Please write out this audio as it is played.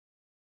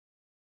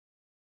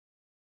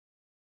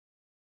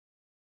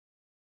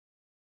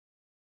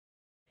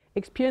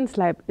Experience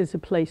Lab is a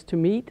place to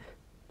meet,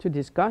 to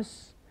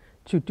discuss,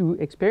 to do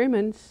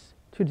experiments,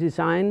 to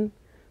design,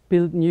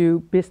 build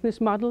new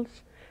business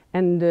models,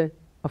 and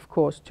of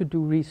course to do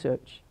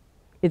research.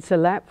 It's a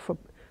lab for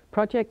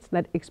projects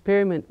that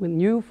experiment with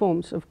new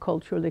forms of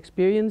cultural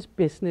experience,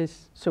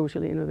 business,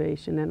 social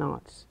innovation and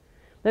arts.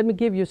 Let me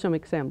give you some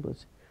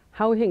examples.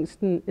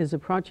 Haughingsten is a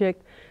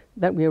project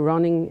that we are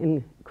running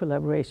in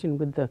collaboration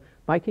with the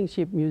Viking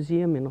Ship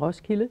Museum in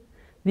Roskilde.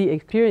 The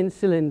experience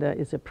cylinder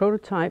is a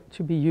prototype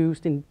to be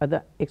used in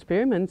other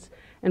experiments.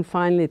 And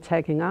finally,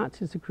 Tagging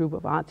Arts is a group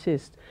of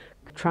artists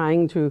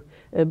trying to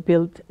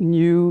build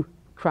new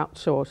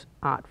crowdsourced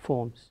art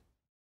forms.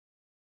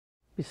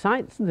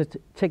 Besides the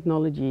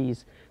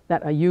technologies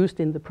that are used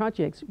in the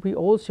projects, we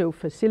also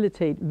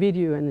facilitate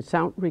video and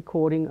sound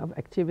recording of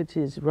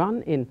activities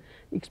run in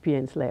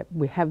Experience Lab.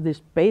 We have this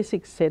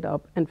basic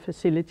setup and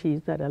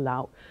facilities that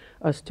allow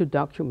us to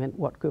document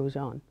what goes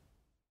on.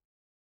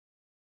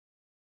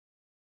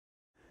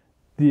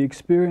 The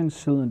experience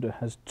cylinder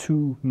has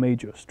two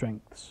major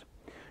strengths.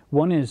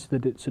 One is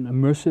that it's an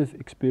immersive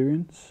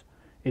experience.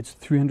 It's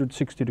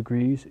 360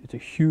 degrees, it's a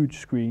huge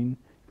screen,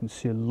 you can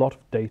see a lot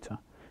of data,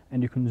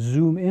 and you can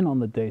zoom in on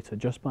the data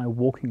just by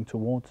walking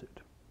towards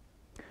it.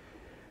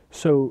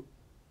 So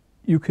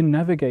you can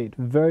navigate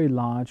very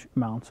large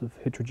amounts of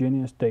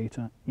heterogeneous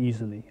data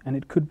easily, and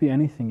it could be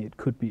anything. It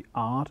could be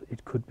art,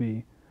 it could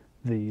be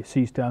the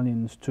sea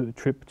stallions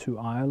trip to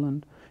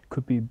Ireland, it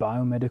could be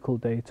biomedical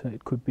data,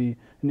 it could be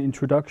an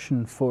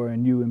introduction for a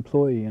new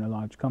employee in a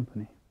large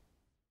company.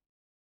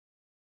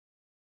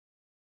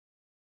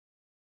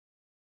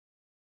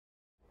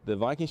 The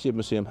Viking Ship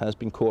Museum has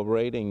been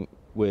cooperating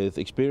with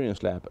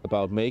Experience Lab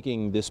about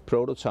making this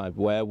prototype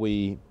where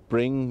we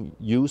bring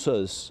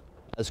users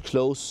as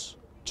close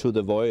to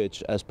the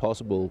voyage as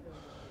possible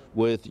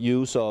with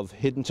use of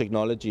hidden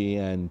technology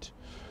and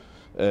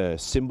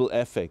simple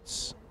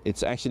effects.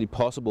 It's actually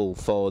possible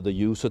for the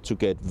user to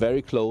get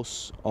very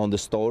close on the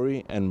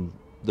story and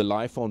the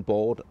life on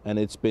board, and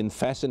it's been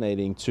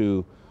fascinating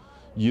to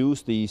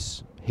use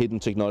these hidden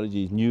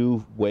technologies,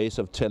 new ways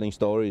of telling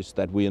stories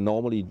that we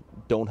normally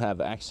don't have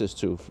access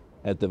to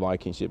at the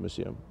Viking Ship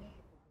Museum.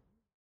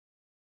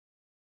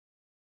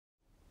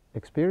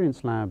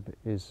 Experience Lab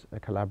is a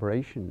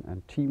collaboration,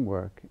 and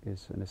teamwork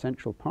is an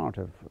essential part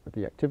of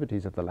the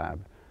activities of the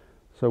lab.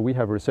 So we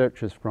have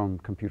researchers from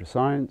computer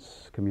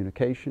science,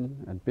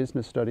 communication and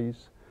business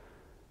studies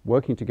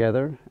working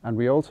together, and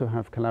we also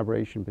have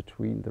collaboration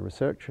between the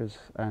researchers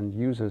and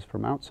users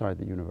from outside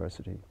the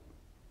university.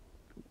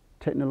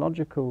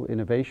 Technological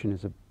innovation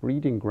is a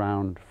breeding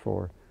ground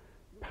for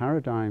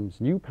paradigms,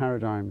 new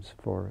paradigms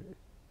for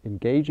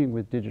engaging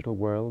with digital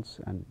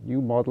worlds and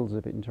new models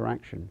of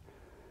interaction.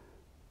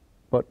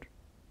 But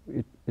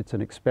it's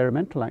an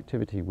experimental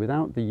activity.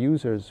 Without the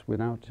users,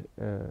 without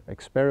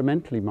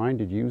experimentally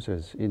minded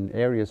users in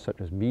areas such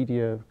as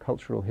media,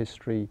 cultural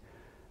history,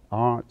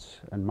 arts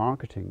and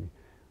marketing,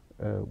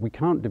 we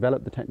can't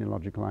develop the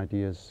technological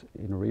ideas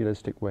in a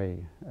realistic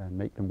way and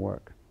make them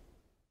work.